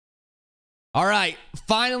All right,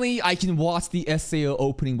 finally, I can watch the SAO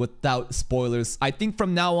opening without spoilers. I think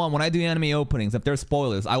from now on, when I do anime openings, if there's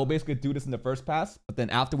spoilers, I will basically do this in the first pass. But then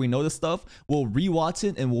after we know this stuff, we'll rewatch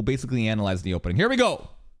it and we'll basically analyze the opening. Here we go.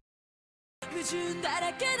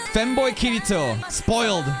 Femboy Kirito,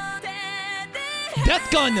 spoiled.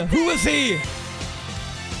 Death Gun, who is he?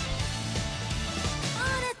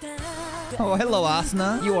 Oh, hello,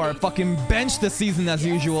 Asuna. You are fucking benched this season as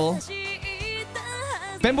usual.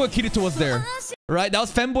 Femboy Kirito was there, right? That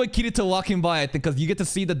was Femboy Kirito walking by, I think, because you get to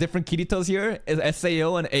see the different Kiritos here,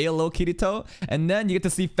 SAO and ALO Kirito, and then you get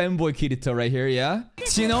to see Femboy Kirito right here, yeah?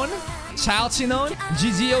 Shinon, Child Shinon,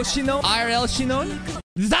 GGO Shinon, IRL Shinon,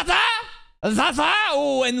 Zaza! Zaza!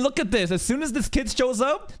 Oh, and look at this. As soon as this kid shows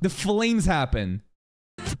up, the flames happen.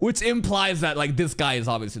 Which implies that, like, this guy is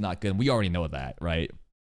obviously not good. We already know that, right?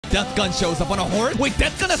 Death Gun shows up on a horse? Wait,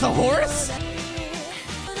 Death Gun is a horse?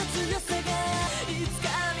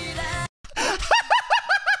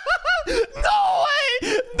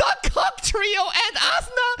 Trio and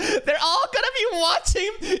Asuna, they're all gonna be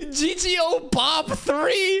watching GGO Bob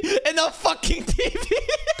 3 in a fucking TV.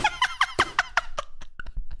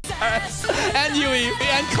 And Yui,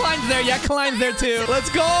 and Klein's there. Yeah, Klein's there too. Let's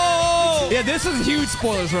go. Yeah, this is huge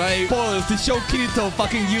spoilers, right? Spoilers to show Kirito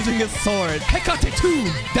fucking using his sword. Hekate 2.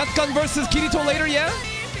 Death Gun versus Kirito later, yeah?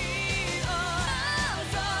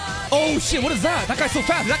 Oh shit, what is that? That guy's so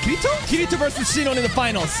fast. Is that Kirito? Kirito versus Shinon in the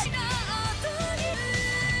finals.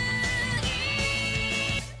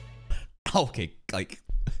 Okay, like,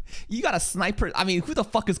 you got a sniper. I mean, who the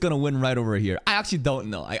fuck is gonna win right over here? I actually don't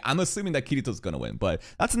know. I'm assuming that Kirito's gonna win, but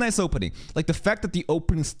that's a nice opening. Like, the fact that the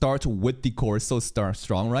opening starts with the chorus so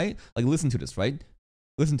strong, right? Like, listen to this, right?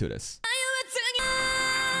 Listen to this.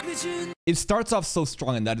 It starts off so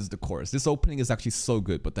strong, and that is the chorus. This opening is actually so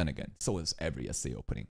good, but then again, so is every SA opening.